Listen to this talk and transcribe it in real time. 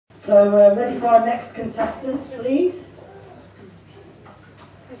So ready for our next contestant, please?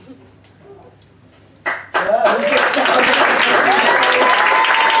 Hello,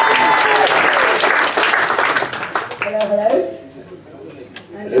 hello.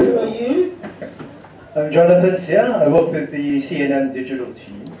 And who are you? I'm Jonathan here. I work with the CNN digital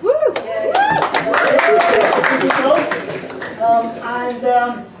team. Woo!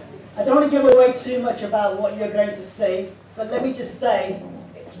 I don't want to give away too much about what you're going to say, but let me just say,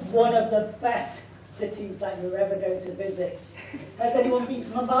 it's one of the best cities that you're ever going to visit. Has anyone been to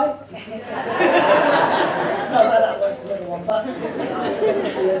Mumbai? It's not like that one, it's another one, but it's a good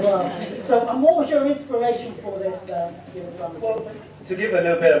city as well. So, and what was your inspiration for this particular song? Well, to give a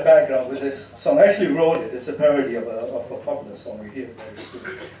little bit of background with this song, I actually wrote it. It's a parody of a popular song you hear very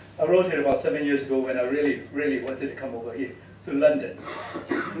soon. I wrote it about 7 years ago when I really wanted to come over here to London.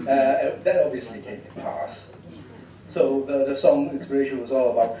 That obviously came to pass. So the song inspiration was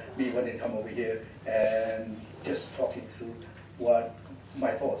all about me wanting to come over here and just talking through what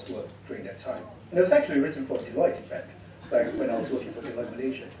my thoughts were during that time. And it was actually written for Deloitte, in fact, back when I was working for Deloitte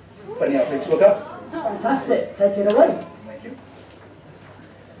Malaysia. Funny how things work out. Fantastic. Take it away. Thank you.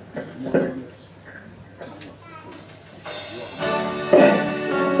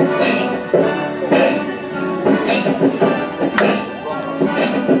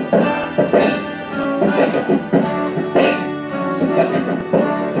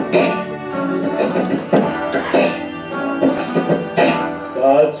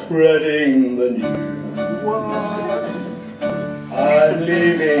 Spreading the news, I'm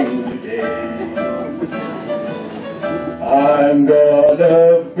leaving today. I'm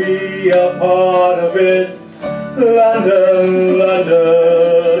gonna be a part of it, London,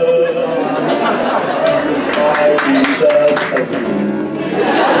 London. My visa's approved,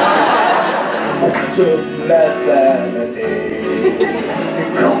 took less than a day.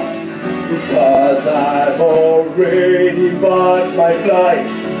 Because I've already bought my flight,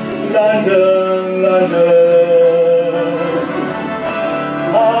 London, London.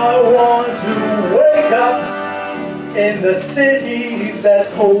 I want to wake up in the city that's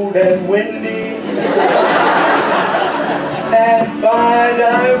cold and windy and find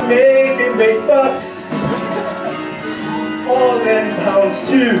I'm making big bucks, all in pounds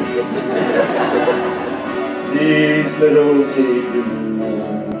too. These little city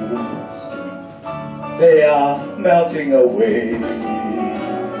blues, they are melting away.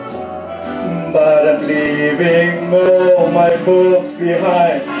 But I'm leaving all my folks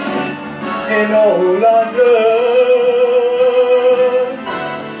behind in old London.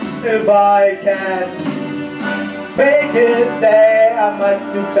 If I can't make it there, I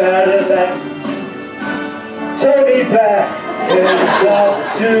might do better than Tony Black. It's up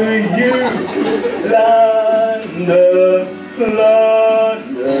to you, London,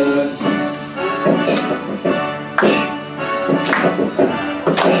 London.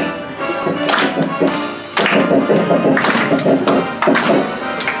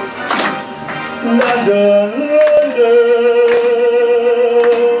 London, London,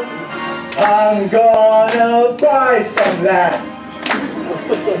 I'm gonna buy some land,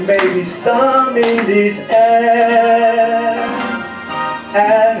 maybe some in this air,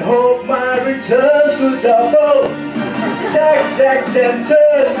 and hope my returns will double, tax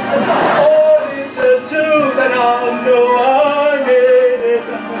exempted, auditor too, then I'll know I made it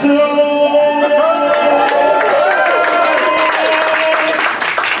too.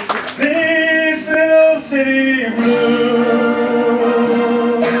 City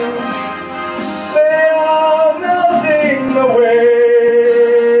blues, they are melting away,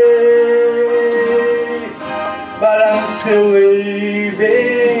 but I'm still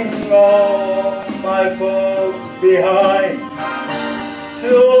leaving all my folks behind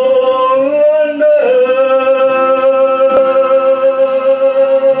to London.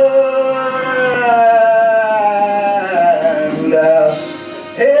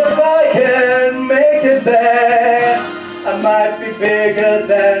 If I can make it there, I might be bigger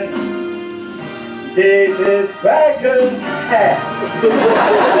than David Beckham's hair.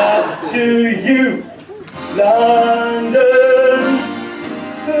 Up to you, London,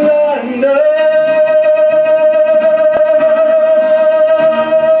 London, London.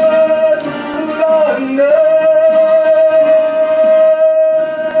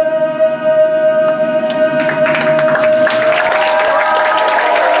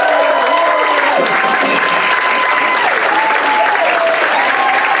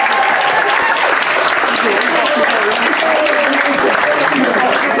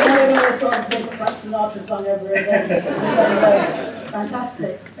 Sinatra song ever again. So,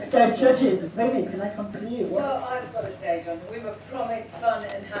 fantastic. So, judges, Vinny, can I come to you? Well, I've got to say, John, we were promised fun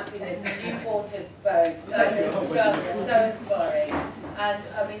and happiness. waters both. It's just so inspiring. And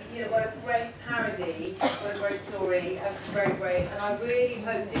I mean, you know, what a great parody, what a great story, and very great. And I really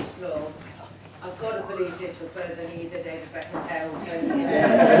hope digital, I've got to believe digital's better than either David Beckham's hair or Tony.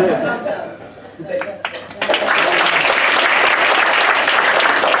 Well done.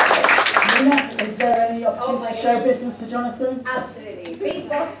 Nina, is there any opportunity to show business for Jonathan? Absolutely.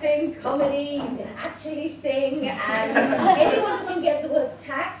 Beatboxing, comedy, you can actually sing, and anyone who can get the words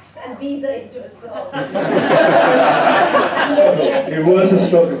tax and visa into a song. It was a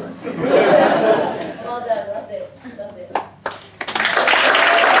struggle.